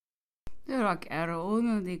Rock era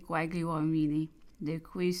uno di quegli uomini di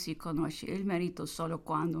cui si conosce il merito solo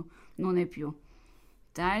quando non è più.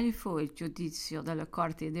 Tale fu il giudizio della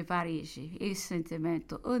Corte di Parigi, il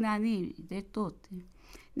sentimento unanime di tutti.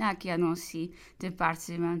 Nakia non si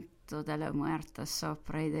dipartimento della muerte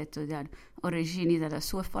sopra i detto delle origini della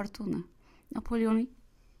sua fortuna. Napoleone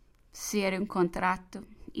si era incontrato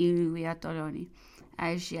in lui a Toloni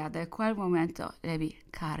e già da quel momento l'ebbi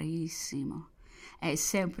carissimo e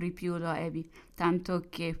sempre più lo ebbi, tanto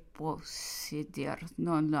che posso dire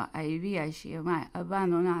non lo aveva mai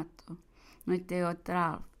abbandonato. Matteo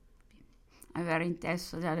Tralfi aveva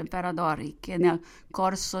inteso dall'imperatore che nel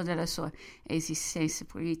corso della sua esistenza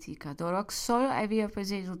politica Dorok solo aveva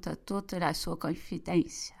posseduto tutta la sua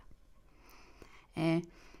confidenza e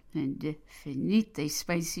l'indefinita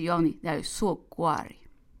espansione del suo cuore,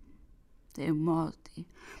 dei modi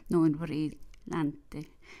non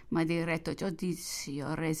brillanti ma di retto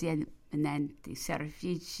giudizio resi eminenti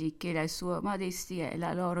servizi che la sua modestia e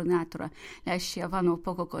la loro natura lasciavano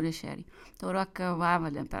poco conoscere. Dorok amava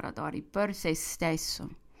l'imperatore per se stesso,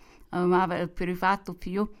 amava il privato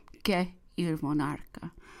più che il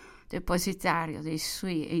monarca. Depositario dei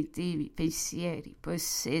suoi intimi pensieri,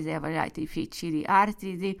 possedeva le difficili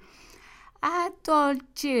arti di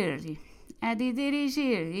addolcirli e di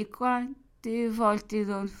dirigerli quante volte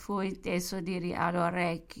non fu inteso dire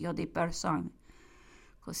all'orecchio di persone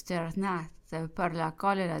costernate per la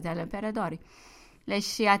collera dell'imperatore.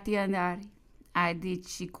 Lasciati andare a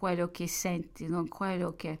dirci quello che senti, non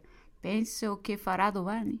quello che pensa o che farà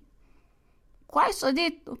domani. Qual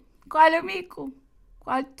suddetto, quale amico,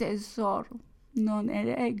 qual tesoro non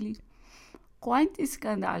elegli, quanti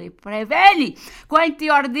scandali preveli, quanti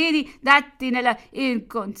ordini dati nella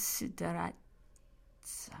inconsideratezza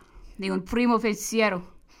di un primo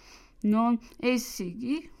pensiero. Non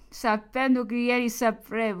esegui, sapendo che ieri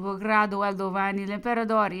saprevo grado al domani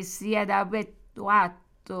l'imperatore si è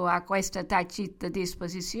abituato a questa tacita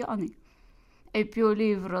disposizione. E più il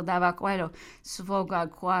libro dava quello sfogo al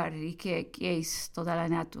cuore che è chiesto dalla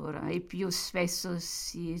natura, e più spesso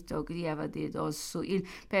si toglieva di dosso il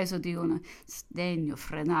peso di uno sdegno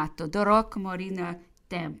frenato. Dorok morì nel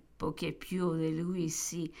tempo che più di lui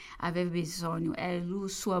si aveva bisogno, e la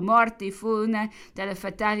sua morte fu una delle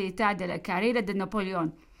fatalità della carriera di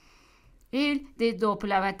Napoleone. Il di dopo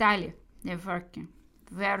la battaglia di Verken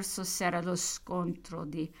verso sera lo scontro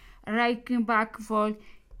di Reichenbach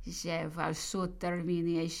volgeva al suo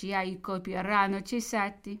termine e già i colpi erano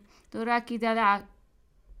cessati. Doraki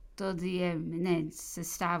dall'atto di eminenza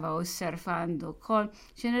stava osservando col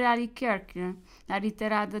generale Kirchner la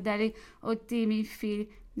ritirata degli ottimi fili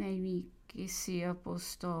nemici. Si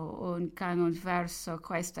appostò un cannon verso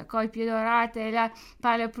questa colpi dorate e la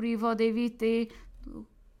palla privo di vite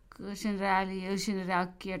il generale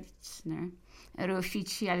Kirchner era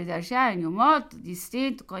ufficiale d'argenio, molto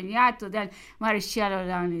distinto, cognato del maresciallo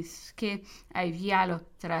Lanis, che aveva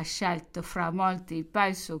trascelto fra molti per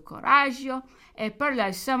il suo coraggio e per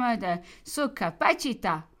la somma della sua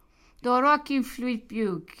capacità. Dorok influì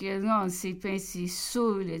più che non si pensi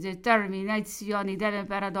sulle determinazioni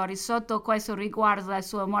dell'imperatore. Sotto questo riguardo la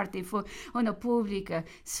sua morte fu una pubblica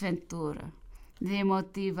sventura. Ne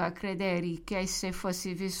motiva a credere che se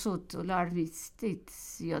fosse vissuto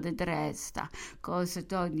l'armistizio di Dresda, cosa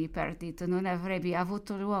d'ogni partito non avrebbe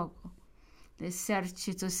avuto luogo.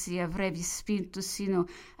 L'esercito si avrebbe spinto sino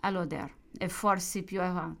all'Oder e forse più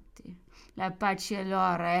avanti. La pace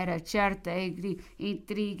allora era certa e gli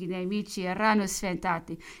intrighi nemici erano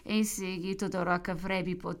sventati e in seguito Dorok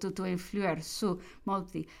avrebbe potuto influire su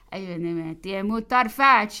molti avvenimenti e mutar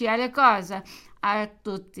facile le cose a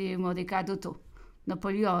tutti i modi caduto.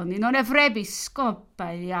 Napoleone non avrebbe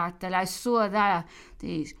scompagliata la sua dalla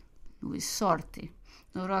di lui sorte.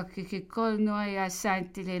 Dorok che con noi a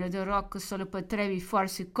Sant'Elena Dorok solo potrebbe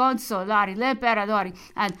forse consolare l'imperatore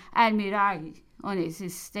ad ammirare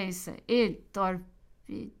un'esistenza intorpidita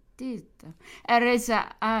e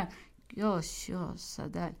resa angosciosa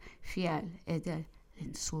dal fiel e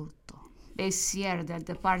dell'insulto. Messier del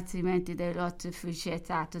Dipartimento dei lotte fu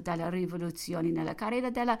gettato dalla rivoluzione nella carriera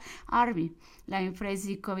delle armi. La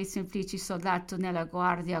imprese come semplice soldato nella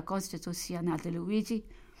guardia costituzionale di Luigi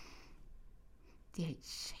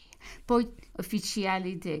X. Poi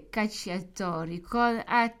ufficiali dei cacciatori con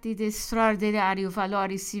atti di straordinario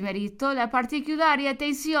valore si meritò la particolare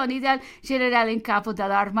attenzione del generale in capo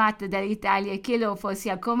dell'armata dell'Italia che lo fosse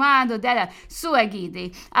al comando della sua guida.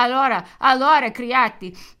 Allora,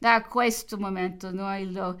 criati, da questo momento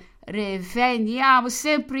noi lo Reveniamo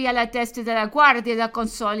sempre alla testa della guardia da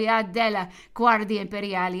consolidare della guardia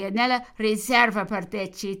imperiale e nella riserva per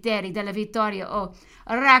decideri della vittoria o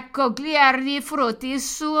raccogliere i frutti. Il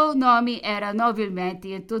suo nome era nobilmente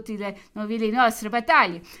in tutte le nobili nostre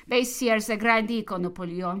battaglie. Bessiers grandi con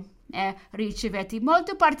Napoleone e ricevette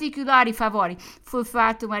molto particolari favori. Fu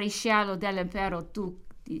fatto maresciallo dell'impero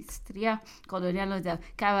d'Istria, colonnello del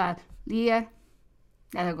cavaliere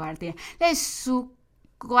della guardia. Le sue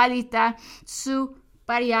qualità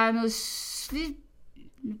superiano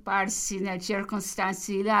sparsi nelle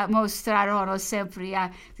circostanze la mostrarono sempre a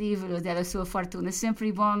livello della sua fortuna,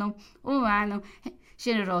 sempre buono, umano,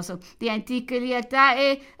 generoso, di antica lealtà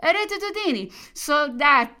e rettitudini,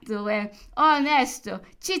 soldato e onesto,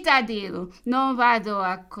 cittadino. Non vado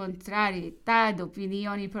a contrarietà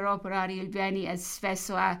d'opinioni per operare il bene e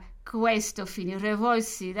spesso a questo fine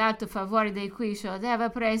rivolsi l'alto favore di cui deve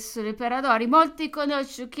presso l'imperatore. Molti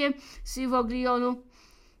conosco che si vogliono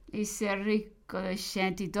essere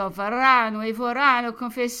riconoscenti dovranno e vorranno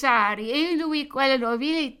confessare in lui quella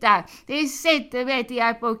nobiltà dei sentimenti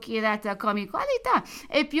a pochi data come qualità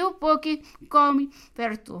e più pochi come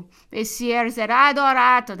virtù. Messier era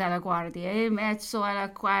adorato dalla guardia in mezzo alla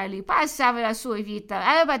quale passava la sua vita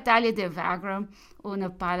alla battaglia di Wagram.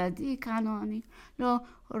 Una palla di cannoni lo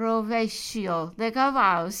rovesciò del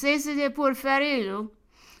cavallo senza neppur ferirlo.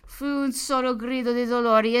 Fu un solo grido di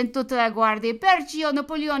dolore in tutta la guardia, perciò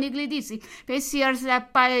Napoleone gli disse: Messier la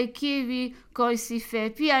palla che vi così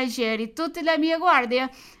fe piacere tutta la mia guardia,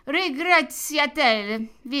 ringraziatele,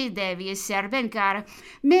 vi devi essere ben cara.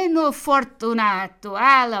 Meno fortunato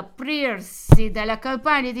all'aprirsi della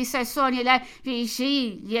campagna di Sassonia la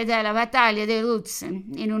vigilia della battaglia di Lutzen,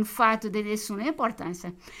 in un fatto di nessuna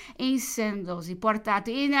importanza. Essendosi portato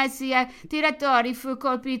innanzi ai tiratori, fu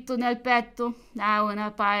colpito nel petto da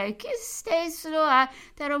una palla che stesso era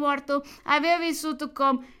morto, aveva vissuto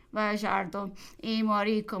come Bagiardo e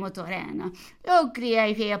morì come Torena. Logri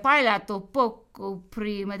aveva parlato poco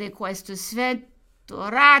prima di questo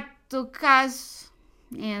sventurato caso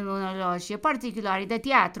in una loggia particolare da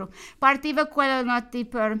teatro. Partiva quella notte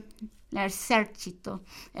per l'esercito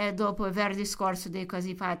e dopo aver discorso dei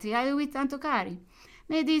casi fatti a lui tanto cari,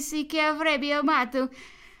 mi disse che avrebbe amato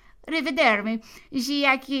rivedermi,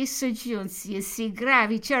 già che soggiunsi in sì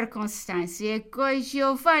gravi circostanze e coi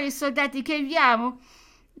giovani soldati che abbiamo.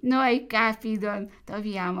 Noi capi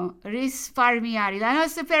dobbiamo risparmiare la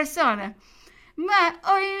nostra persona. Ma,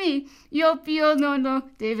 ohimè, io più non lo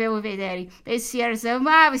devo vedere. Messier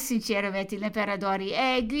amava sinceramente l'imperatore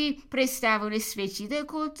e gli prestava una specie di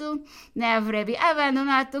culto. Ne avrebbe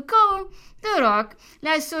abbandonato come Duroc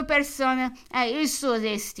la sua persona e il suo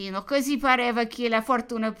destino. Così pareva che la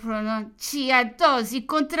fortuna pronunciatosi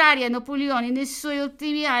contraria a Napoleone nei suoi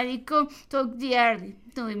ultimi anni con togliergli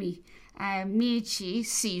amici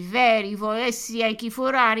sì veri volessi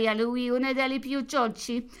equiforare a lui una delle più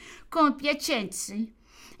dolci compiacenze.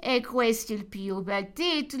 E questo è il più bel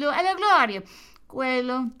titolo alla gloria,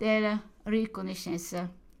 quello della riconoscenza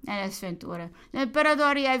nella sventura.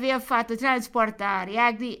 L'imperatore aveva fatto trasportare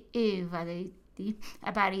agli invalidi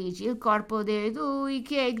a Parigi il corpo di lui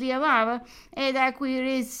che egli amava e da cui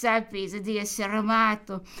risapese di essere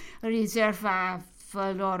amato riservava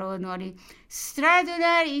loro onori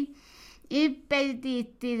straordinari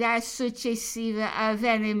impediti da successivi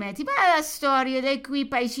avvenimenti. Ma la storia dei cui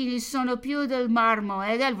paesini sono più del marmo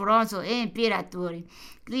e del bronzo imperatori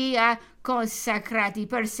li ha consacrati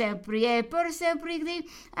per sempre e per sempre li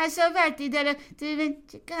ha salvati dalla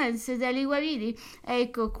dimenticanza degli uomini.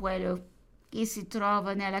 Ecco quello che si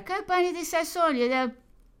trova nella campagna di Sassonia del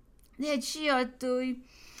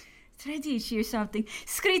 1813 o something,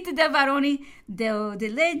 scritto da Baroni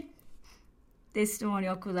delle testimoni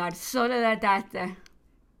oculari, solo la data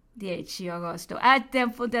 10 agosto, a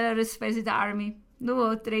tempo della rispesa d'armi, 2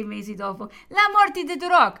 o 3 mesi dopo la morte di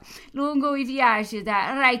Duroc. Lungo i viaggi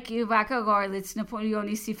da Reykjavik a Gorlitz,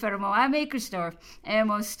 Napoleone si fermò a Makersdorf e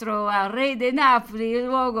mostrò al re di Napoli il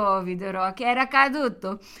luogo dove Duroc era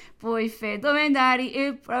caduto. Poi fe domandare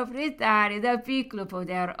il proprietario del piccolo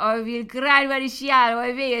podere ove il gran maresciallo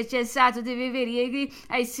aveva cessato di vivere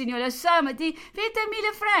ai signori la somma di 20.000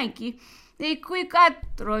 franchi, di cui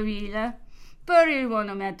 4.000 per il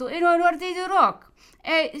monumento in onore di Duroc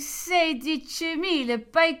e 16.000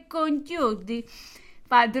 per i congiunti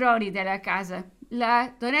padroni della casa.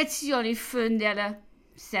 La donazione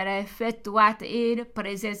sarà effettuata in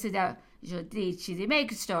presenza del giudice di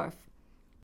Makersdorf.